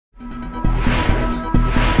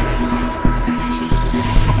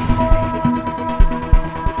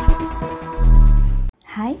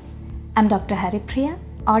I'm Dr. Haripriya,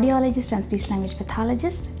 audiologist and speech language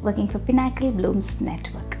pathologist working for Pinnacle Blooms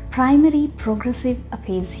Network. Primary progressive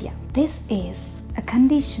aphasia. This is a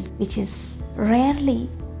condition which is rarely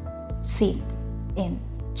seen in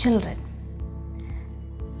children.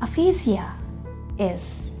 Aphasia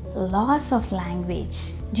is loss of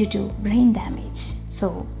language due to brain damage.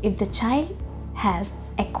 So if the child has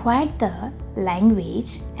acquired the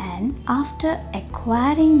language and after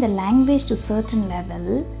acquiring the language to certain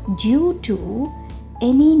level due to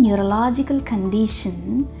any neurological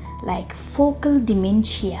condition like focal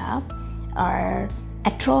dementia or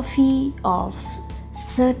atrophy of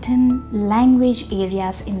certain language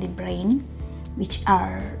areas in the brain which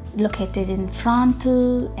are located in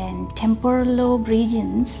frontal and temporal lobe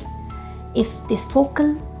regions, if these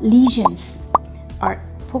focal lesions or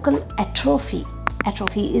focal atrophy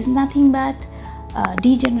is nothing but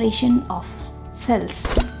degeneration of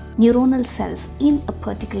cells, neuronal cells in a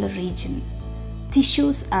particular region.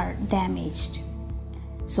 Tissues are damaged.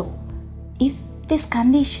 So, if this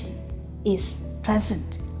condition is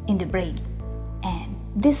present in the brain and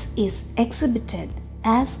this is exhibited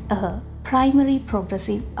as a primary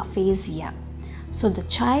progressive aphasia, so the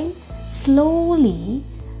child slowly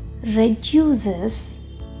reduces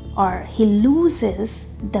or he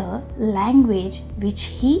loses the language which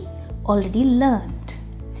he already learned.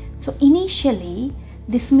 So initially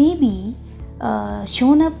this may be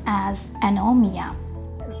shown up as anomia,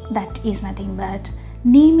 that is nothing but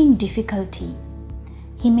naming difficulty.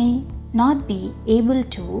 He may not be able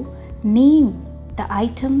to name the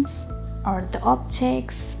items or the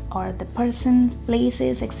objects or the persons,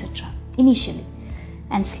 places, etc. initially,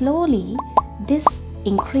 and slowly this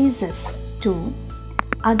increases to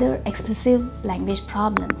other expressive language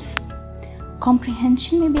problems.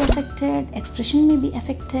 Comprehension may be affected, expression may be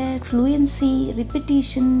affected, fluency,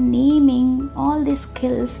 repetition, naming, all these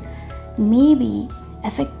skills may be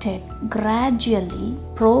affected gradually,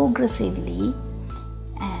 progressively,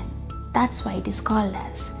 and that's why it is called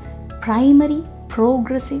as primary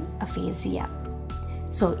progressive aphasia.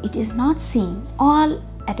 So it is not seen all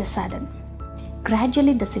at a sudden.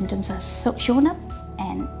 Gradually the symptoms are shown up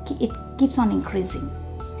and it keeps on increasing.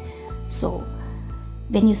 So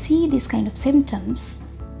when you see these kind of symptoms,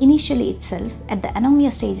 initially itself, at the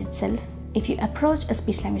anomia stage itself, if you approach a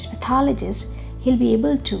speech language pathologist, he'll be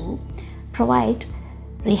able to provide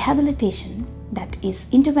rehabilitation, that is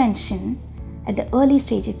intervention at the early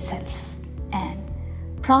stage itself, and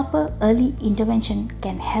proper early intervention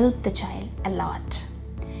can help the child a lot.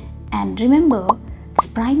 And remember, this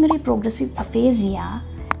primary progressive aphasia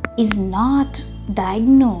is not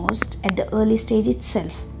diagnosed at the early stage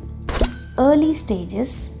itself. Early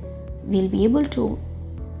stages we'll be able to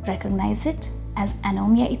recognize it as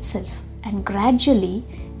anomia itself, and gradually,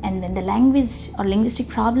 and when the language or linguistic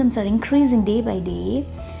problems are increasing day by day,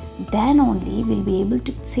 then only we'll be able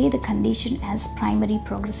to say the condition as primary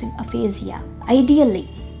progressive aphasia. Ideally,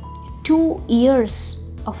 2 years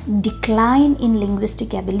of decline in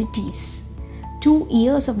linguistic abilities, 2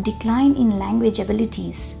 years of decline in language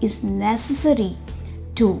abilities is necessary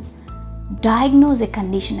to diagnose a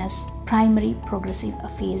condition as primary progressive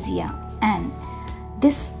aphasia, and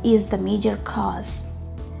this is the major cause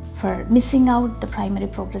for missing out the primary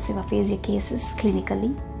progressive aphasia cases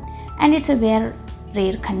clinically, and it's a very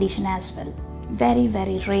rare condition as well, very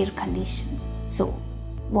rare condition. So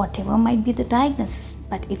whatever might be the diagnosis,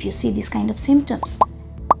 but if you see these kind of symptoms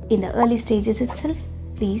in the early stages itself,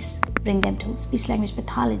 please bring them to speech language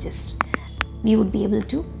pathologist. We would be able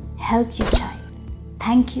to help your child.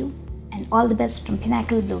 Thank you and all the best from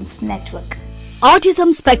Pinnacle Blooms Network.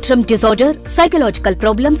 Autism spectrum disorder, psychological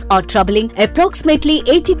problems are troubling approximately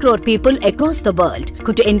 80 crore people across the world.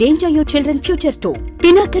 Could endanger your children's future too.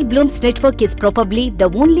 Pinnacle Blooms Network is probably the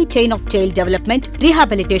only chain of child development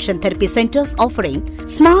rehabilitation therapy centers offering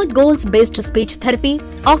smart goals-based speech therapy,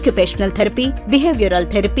 occupational therapy, behavioral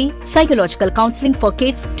therapy, psychological counseling for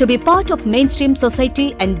kids to be part of mainstream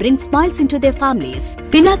society and bring smiles into their families.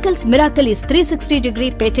 Pinnacle's Mirracle is 360-degree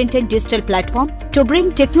patented digital platform to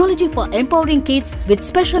bring technology for empowering kids with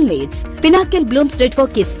special needs. Pinnacle Blooms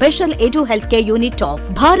Network is special Edu Healthcare unit of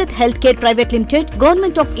Bharat Healthcare Private Limited,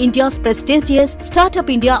 Government of India's prestigious Startup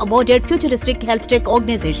India awarded futuristic health tech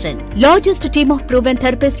organization. Largest team of proven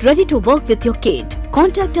therapists ready to work with your kid.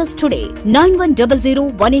 Contact us today 9100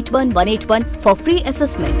 181 181 for free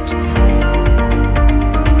assessment.